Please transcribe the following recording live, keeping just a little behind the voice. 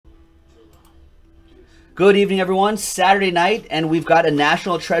Good evening, everyone. Saturday night, and we've got a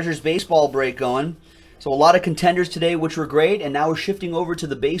National Treasures baseball break going. So a lot of contenders today, which were great, and now we're shifting over to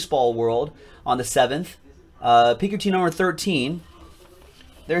the baseball world on the 7th. Pick your team number 13.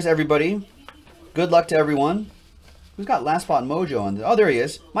 There's everybody. Good luck to everyone. Who's got Last Spot Mojo on? Oh, there he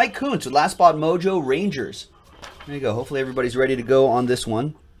is. Mike Kuntz with Last Spot Mojo Rangers. There you go. Hopefully everybody's ready to go on this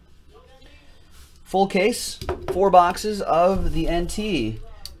one. Full case, 4 boxes of the NT.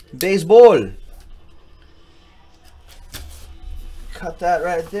 Baseball. Cut that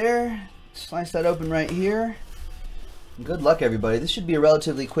right there. Slice that open right here. Good luck, everybody. This should be a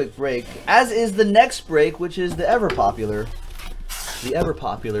relatively quick break, as is the next break, which is the ever popular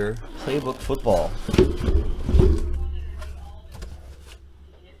Playbook Football.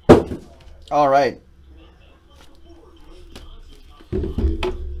 All right.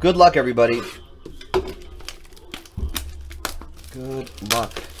 Good luck, everybody. Good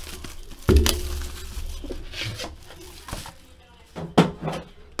luck.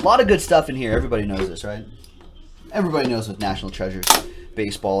 A lot of good stuff in here. Everybody knows this, right? Everybody knows what National Treasures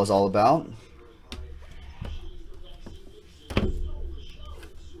baseball is all about. All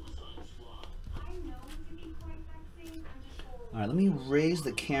right, let me raise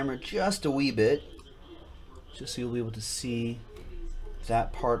the camera just a wee bit, just so you'll be able to see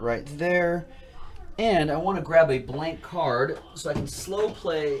that part right there. And I want to grab a blank card so I can slow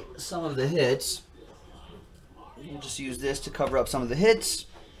play some of the hits. We'll just use this to cover up some of the hits.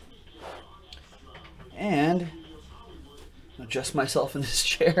 And adjust myself in this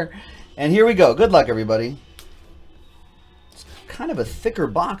chair. And here we go. Good luck, everybody. It's kind of a thicker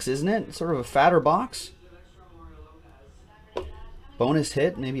box, isn't it? Sort of a fatter box. Bonus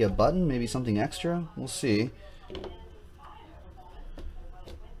hit, maybe a button, maybe something extra. We'll see.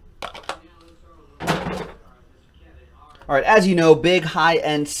 All right, as you know, big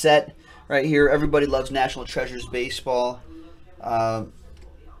high-end set right here. Everybody loves National Treasures baseball. And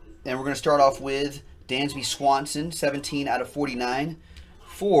we're going to start off with Dansby Swanson, 17 out of 49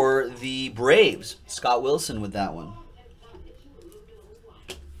 for the Braves. Scott Wilson with that one.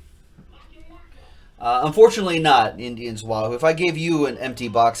 Unfortunately not, Indians Wahoo. If I gave you an empty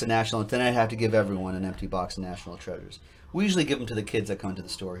box of National, then I'd have to give everyone an empty box of National Treasures. We usually give them to the kids that come to the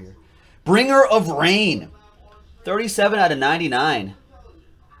store here. Bringer of Rain, 37 out of 99.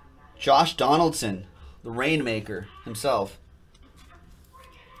 Josh Donaldson, the Rainmaker himself.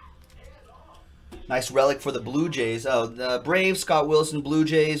 Nice relic for the Blue Jays. Oh, the Braves, Scott Wilson. Blue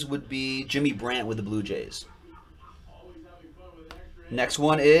Jays would be Jimmy Brandt with the Blue Jays. Next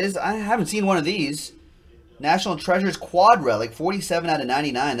one is, I haven't seen one of these. National Treasures Quad Relic, 47 out of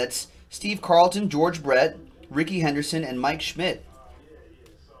 99. That's Steve Carlton, George Brett, Ricky Henderson, and Mike Schmidt.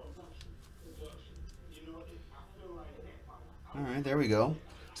 All right, there we go.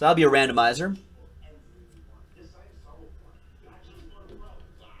 So that'll be a randomizer.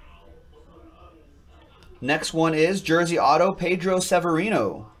 Next one is Jersey Auto, Pedro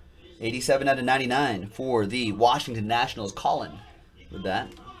Severino, 87 out of 99 for the Washington Nationals. Colin with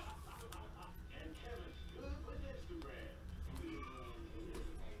that.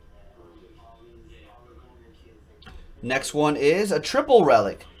 Next one is a triple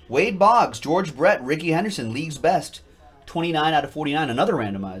relic. Wade Boggs, George Brett, Ricky Henderson, league's best. 29 out of 49, another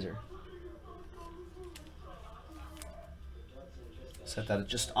randomizer. Set that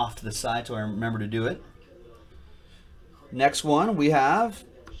just off to the side so I remember to do it. Next one, we have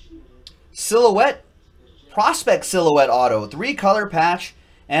Silhouette, Prospect Silhouette Auto, 3-color patch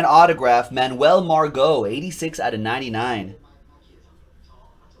and autograph, Manuel Margot, 86 out of 99.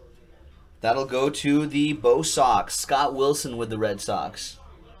 That'll go to the Bo Sox, Scott Wilson with the Red Sox.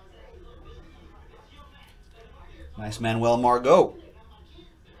 Nice Manuel Margot.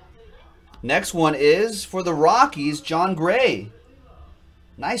 Next one is for the Rockies, John Gray.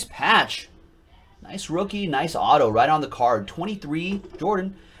 Nice patch. Nice rookie, nice auto, right on the card. 23,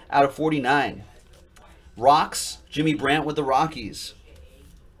 Jordan, out of 49. Rocks, Jimmy Brandt with the Rockies.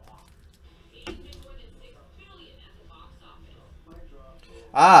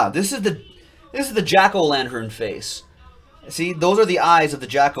 Ah, this is the jack-o'-lantern face. See, those are the eyes of the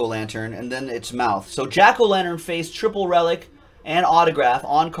jack-o'-lantern, and then its mouth. So jack-o'-lantern face, triple relic, and autograph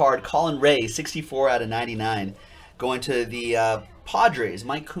on card. Colin Ray, 64 out of 99. Going to the Padres,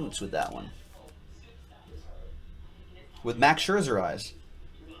 Mike Kuntz with that one. With Max Scherzer eyes.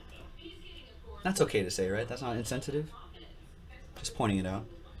 That's okay to say, right? That's not insensitive. Just pointing it out.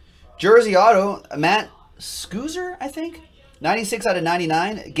 Jersey Auto, Matt Scoozer, I think. 96 out of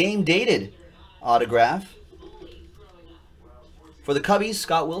 99. Game dated autograph. For the Cubbies,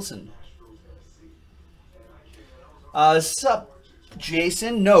 Scott Wilson.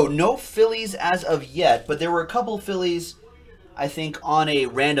 Jason, no Phillies as of yet, but there were a couple Phillies, I think, on a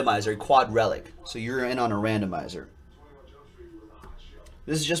randomizer, a quad relic. So you're in on a randomizer.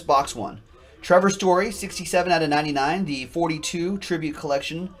 This is just box 1. Trevor Story, 67 out of 99, the 42 Tribute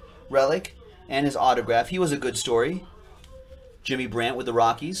Collection relic, and his autograph. He was a good story. Jimmy Brandt with the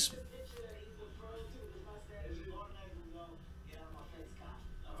Rockies.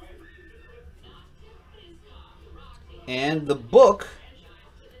 And the book,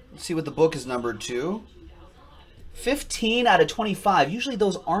 let's see what the book is numbered to. 15 out of 25. Usually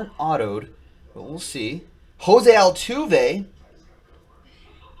those aren't autoed, but we'll see. Jose Altuve,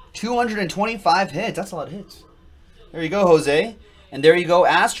 225 hits. That's a lot of hits. There you go, Jose. And there you go,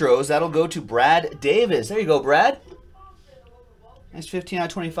 Astros. That'll go to Brad Davis. There you go, Brad. Nice 15 out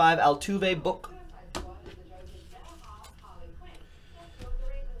of 25 Altuve book.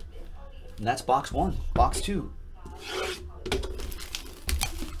 And that's box 1. Box 2.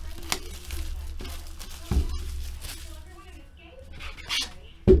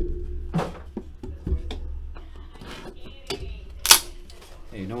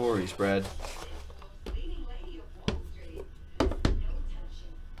 Hey, no worries, Brad.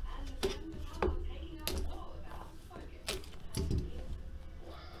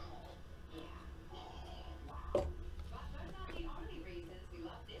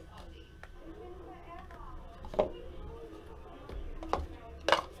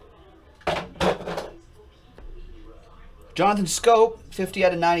 Jonathan Scope, 50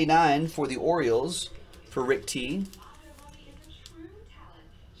 out of 99 for the Orioles for Rick T.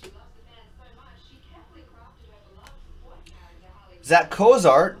 Zach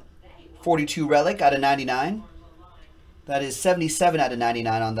Cozart, 42 relic out of 99. That is 77 out of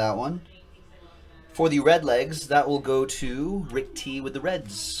 99 on that one. For the Redlegs, that will go to Rick T with the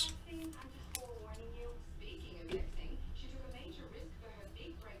Reds.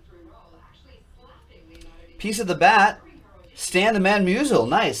 Piece of the bat, Stan the Man Musial.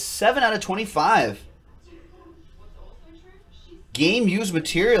 Nice. 7 out of 25. Game used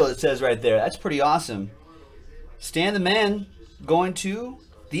material, it says right there. That's pretty awesome. Stan the Man going to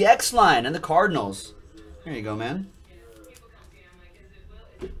the X-Line and the Cardinals. There you go, man.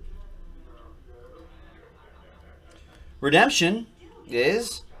 Redemption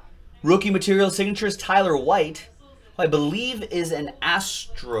is rookie material signatures Tyler White, who I believe is an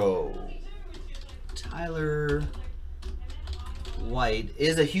Astro. Tyler White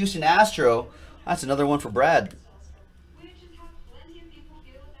is a Houston Astro. That's another one for Brad.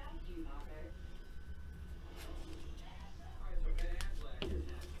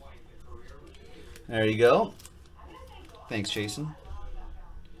 There you go. Thanks, Jason.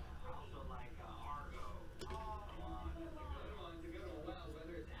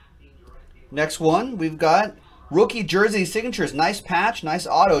 Next one, we've got rookie jersey signatures. Nice patch, nice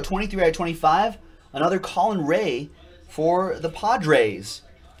auto. 23 out of 25. Another Colin Ray for the Padres.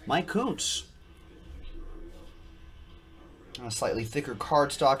 Mike Kuntz. A slightly thicker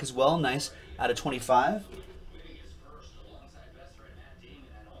card stock as well. Nice out of 25.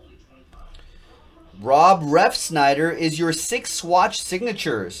 Rob Refsnyder is your 6 swatch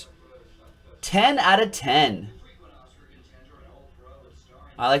signatures. 10 out of 10.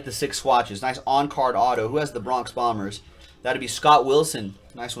 I like the 6 swatches. Nice on-card auto. Who has the Bronx Bombers? That'd be Scott Wilson.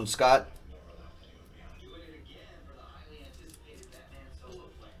 Nice one, Scott.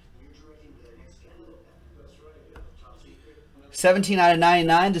 $17 out of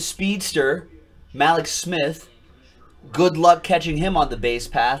 99. The Speedster, Malik Smith. Good luck catching him on the base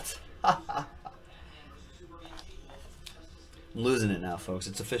paths. I'm losing it now, folks.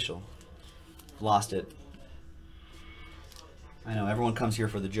 It's official. Lost it. I know, everyone comes here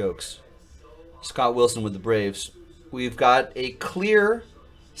for the jokes. Scott Wilson with the Braves. We've got a clear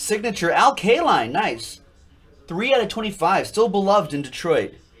signature. Al Kaline, nice. 3 out of 25. Still beloved in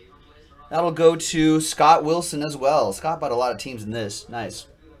Detroit. That'll go to Scott Wilson as well. Scott bought a lot of teams in this. Nice.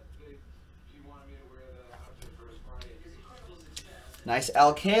 Nice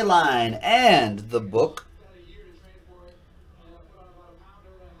Al Kaline. And the book.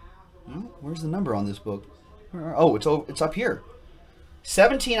 Where's the number on this book? Oh, it's up here.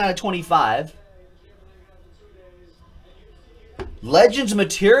 17 out of 25. Legends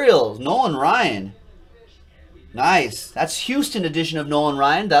Materials, Nolan Ryan. Nice. That's Houston edition of Nolan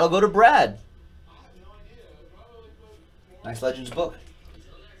Ryan. That'll go to Brad. Nice Legends book.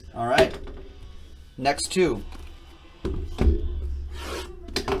 All right. Next 2.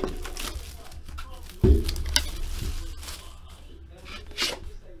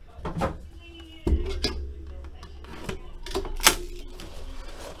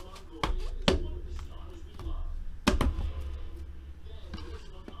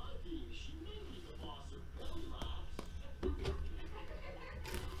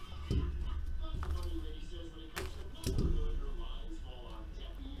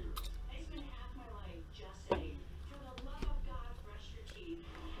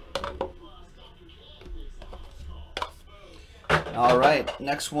 All right,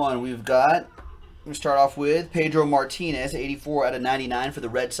 next one we've got. We start off with Pedro Martinez, 84 out of 99 for the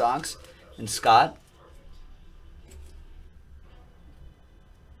Red Sox, and Scott.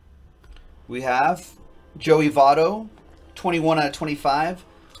 We have Joey Votto, 21 out of 25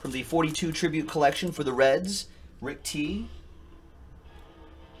 from the 42 Tribute Collection for the Reds, Rick T.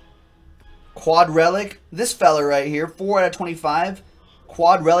 Quad Relic, this fella right here, 4 out of 25.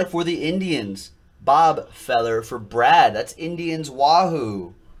 Quad Relic for the Indians, Bob Feller for Brad. That's Indians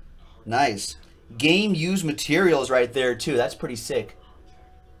Wahoo. Nice. Game used materials right there too. That's pretty sick.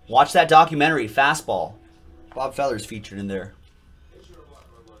 Watch that documentary, Fastball. Bob Feller's featured in there.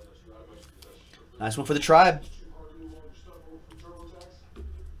 Nice one for the Tribe.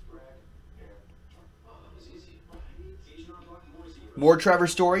 More Trevor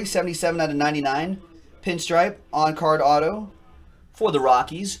Story, 77 out of 99. Pinstripe, on-card auto for the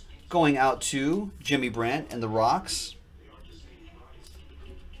Rockies. Going out to Jimmy Brandt and the Rocks.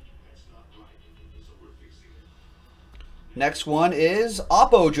 Next one is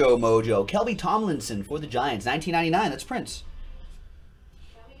Oppo Joe Mojo. Kelby Tomlinson for the Giants, 1999. That's Prince.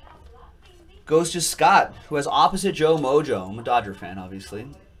 Goes to Scott, who has opposite Joe Mojo. I'm a Dodger fan, obviously.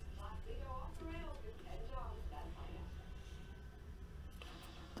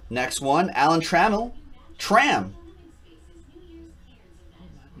 Next one, Alan Trammell. Tram.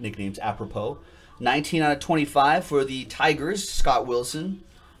 Nicknames apropos. 19 out of 25 for the Tigers, Scott Wilson.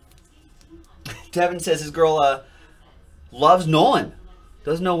 Devin says his girl loves Nolan.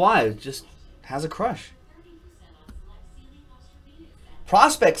 Doesn't know why. Just has a crush.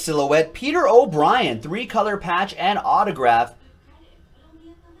 Prospect Silhouette, Peter O'Brien. 3-color patch and autograph.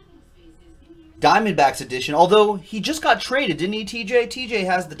 Diamondbacks edition. Although he just got traded, didn't he, TJ? TJ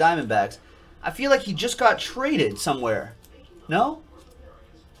has the Diamondbacks. I feel like he just got traded somewhere. No?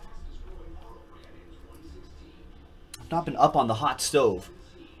 I've not been up on the hot stove.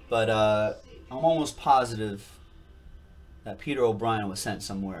 But I'm almost positive that Peter O'Brien was sent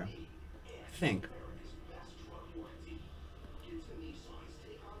somewhere. I think.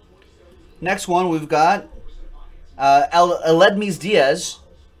 Next one we've got Eledmes Diaz.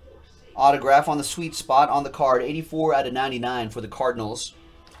 Autograph on the sweet spot on the card. 84 out of 99 for the Cardinals.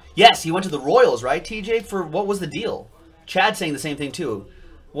 Yes, he went to the Royals, right, TJ? For what was the deal? Chad saying the same thing too.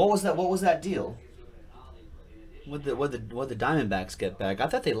 What was that? What was that deal? What the Diamondbacks get back? I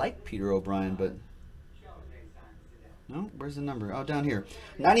thought they liked Peter O'Brien, but no. Where's the number? Oh, down here.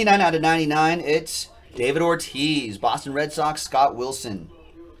 99 out of 99. It's David Ortiz, Boston Red Sox, Scott Wilson.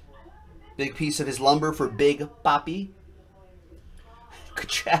 Big piece of his lumber for Big Papi.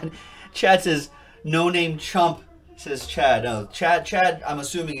 Chad says, no name chump, says Chad. No, Chad, I'm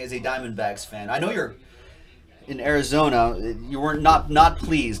assuming is a Diamondbacks fan. I know you're in Arizona. You were not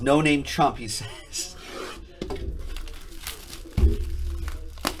pleased. No name chump, he says.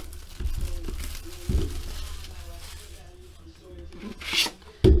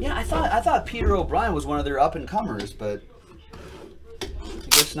 Yeah, I thought Peter O'Brien was one of their up-and-comers, but I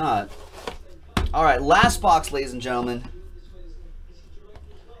guess not. All right, last box, ladies and gentlemen.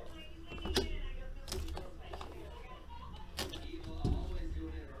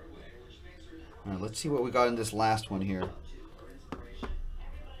 All right, let's see what we got in this last one here.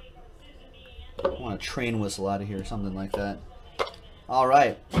 I want a train whistle out of here, something like that. All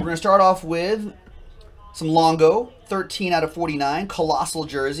right, we're going to start off with some Longo, 13 out of 49, colossal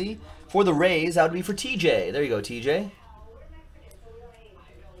jersey. For the Rays, that would be for TJ. There you go, TJ.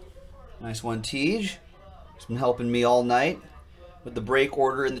 Nice one, Tej. He's been helping me all night with the break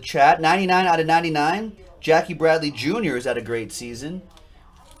order in the chat. 99 out of 99. Jackie Bradley Jr. has had a great season.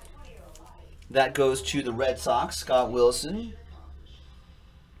 That goes to the Red Sox, Scott Wilson.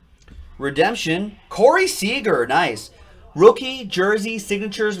 Redemption, Corey Seager, nice. Rookie jersey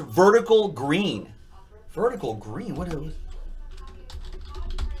signatures, vertical green. Vertical green, what is it?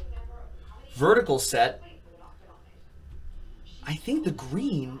 Vertical set. I think the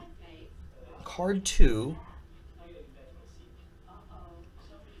green, card 2.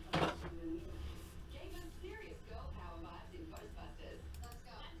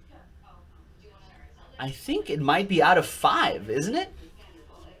 I think it might be out of 5, isn't it?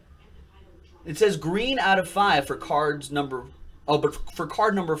 It says green out of 5 for cards number... Oh, but for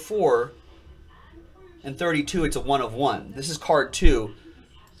card number 4 and 32, it's a 1 of 1. This is card 2.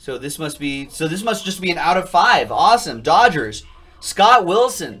 So this must be... So this must just be an out of 5. Awesome. Dodgers. Scott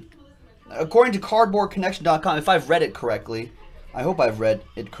Wilson. According to cardboardconnection.com, if I've read it correctly. I hope I've read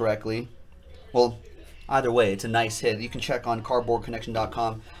it correctly. Well, either way, it's a nice hit. You can check on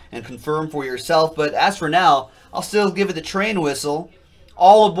cardboardconnection.com and confirm for yourself. But as for now, I'll still give it the train whistle.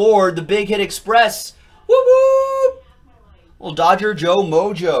 All aboard the Big Hit Express. Whoop whoop! Little Dodger Joe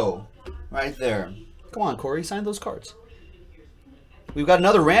Mojo right there. Come on, Corey, sign those cards. We've got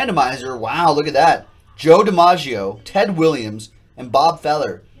another randomizer. Wow, look at that. Joe DiMaggio, Ted Williams, and Bob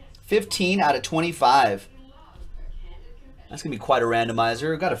Feller. 15 out of 25. That's going to be quite a randomizer.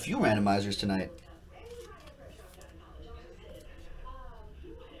 We've got a few randomizers tonight.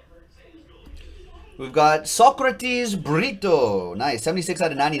 We've got Socrates Brito. Nice. 76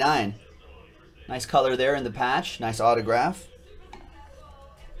 out of 99. Nice color there in the patch. Nice autograph.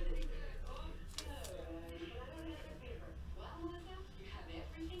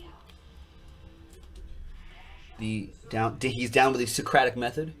 He's down with the Socratic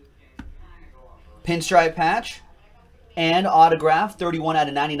method. Pinstripe patch. And autograph. 31 out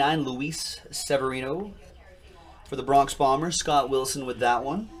of 99. Luis Severino for the Bronx Bombers. Scott Wilson with that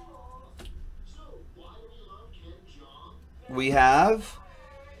one. We have,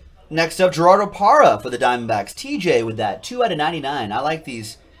 next up, Gerardo Parra for the Diamondbacks. TJ with that. 2 out of 99. I like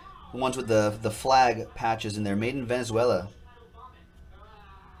these ones with the flag patches in there. Made in Venezuela.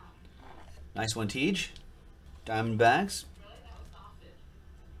 Nice one, Tej. Diamondbacks.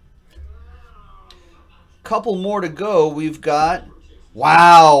 Couple more to go. We've got,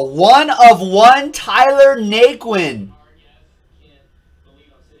 wow, 1 of 1 Tyler Naquin.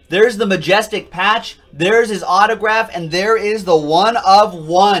 There's the majestic patch. There's his autograph. And there is the 1 of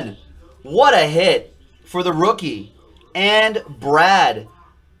 1. What a hit for the rookie. And Brad.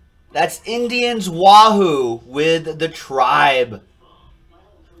 That's Indians Wahoo with the Tribe.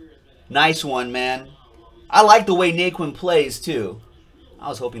 Nice one, man. I like the way Naquin plays, too. I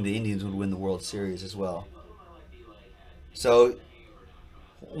was hoping the Indians would win the World Series as well. So,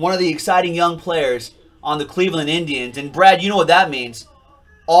 one of the exciting young players on the Cleveland Indians. And Brad, you know what that means.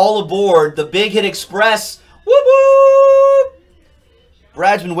 All aboard the Big Hit Express. Whoop whoop!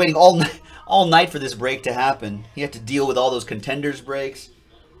 Brad's been waiting all night for this break to happen. He had to deal with all those contenders breaks.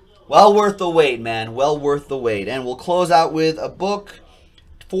 Well worth the wait, man. Well worth the wait. And we'll close out with a book.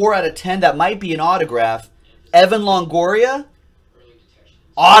 4 out of 10. That might be an autograph. Evan Longoria.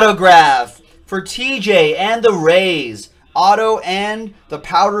 Autograph for TJ and the Rays. Auto and the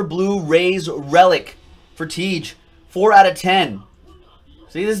powder blue Rays relic for Tej. 4 out of 10.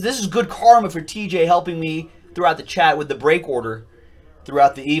 See, this is good karma for TJ helping me throughout the chat with the break order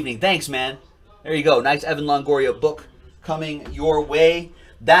throughout the evening. Thanks, man. There you go. Nice Evan Longoria book coming your way.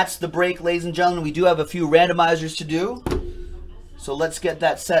 That's the break, ladies and gentlemen. We do have a few randomizers to do. So let's get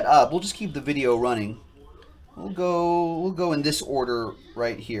that set up. We'll just keep the video running. We'll go in this order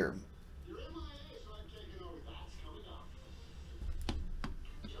right here.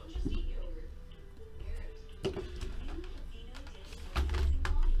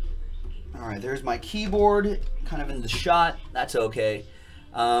 Alright, there's my keyboard, kind of in the shot. That's okay.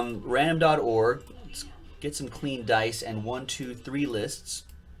 Random.org. Let's get some clean dice and 1, 2, 3 lists.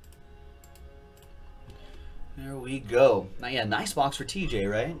 There we go. Now, yeah, nice box for TJ,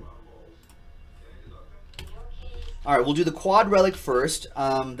 right? Alright, we'll do the quad relic first.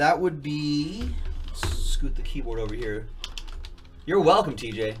 That would be... Scoot the keyboard over here. You're welcome,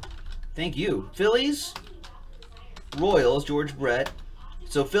 TJ. Thank you. Phillies, Royals, George Brett.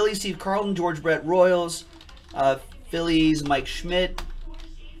 So Phillies, Steve Carlton, George Brett, Royals. Phillies, Mike Schmidt,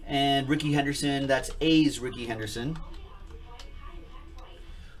 and Ricky Henderson. That's A's Ricky Henderson.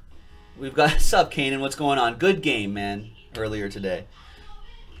 We've got, sup, Kanan, what's going on? Good game, man, earlier today.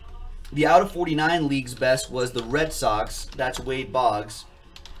 The out of 49 league's best was the Red Sox. That's Wade Boggs.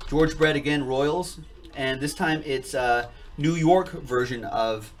 George Brett again, Royals. And this time it's a New York version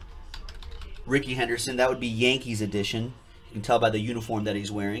of Ricky Henderson. That would be Yankees edition. You can tell by the uniform that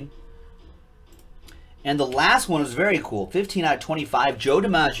he's wearing. And the last one was very cool. 15 out of 25. Joe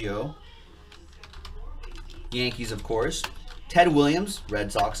DiMaggio. Yankees, of course. Ted Williams,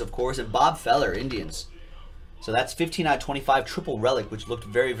 Red Sox, of course. And Bob Feller, Indians. So that's 15 out of 25. Triple relic, which looked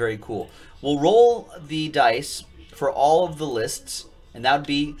very, very cool. We'll roll the dice for all of the lists. And that would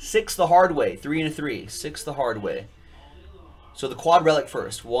be 6 the hard way. 3 and a 3. 6 the hard way. So the quad relic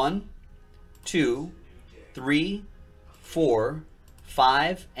first. 1, 2, 3, 4,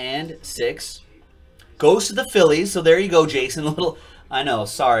 5, and 6. Goes to the Phillies. So there you go, Jason. A little, I know,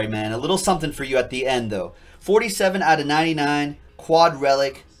 sorry, man. A little something for you at the end, though. 47 out of 99. Quad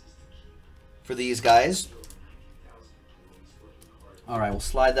relic for these guys. All right, we'll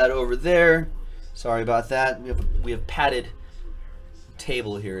slide that over there. Sorry about that. We have padded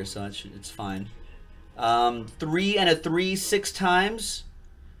table here, so it's fine. 3 and a 3, 6 times.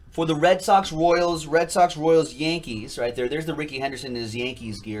 For the Red Sox, Royals, Yankees, right there. There's the Ricky Henderson in his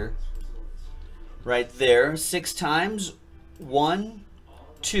Yankees gear. Right there. 6 times. 1,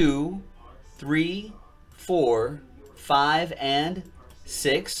 2, 3, 4, 5, and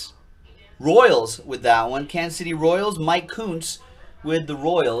 6. Royals with that one. Kansas City Royals. Mike Kuntz with the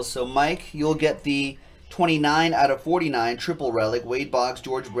Royals. So, Mike, you'll get the 29 out of 49 triple relic. Wade Boggs,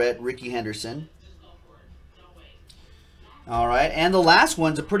 George Brett, Ricky Henderson. All right, and the last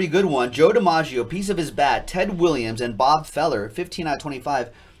one's a pretty good one. Joe DiMaggio, piece of his bat. Ted Williams and Bob Feller, 15 out of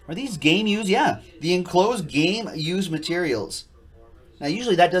 25. Are these game used? Yeah, the enclosed game used materials. Now,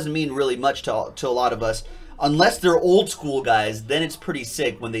 usually that doesn't mean really much to a lot of us. Unless they're old school guys, then it's pretty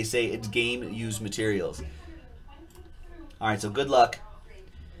sick when they say it's game used materials. All right, so good luck.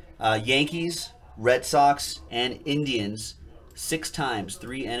 Yankees, Red Sox, and Indians 6 times,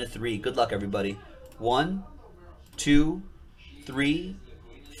 3 and a 3. Good luck, everybody. 1, 2, 3,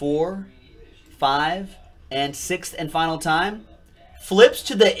 4, 5, and 6th and final time. Flips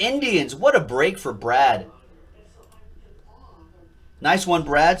to the Indians. What a break for Brad. Nice one,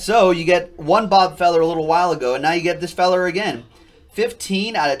 Brad. So you get one Bob Feller a little while ago, and now you get this feller again.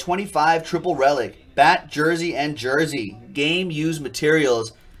 15 out of 25 triple relic. Bat, jersey, and jersey. Game used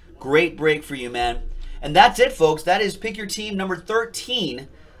materials. Great break for you, man. And that's it, folks. That is Pick Your Team number 13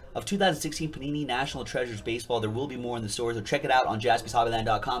 of 2016 Panini National Treasures Baseball. There will be more in the stores, so check it out on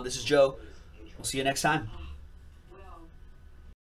JaspysHobbyland.com. This is Joe. We'll see you next time.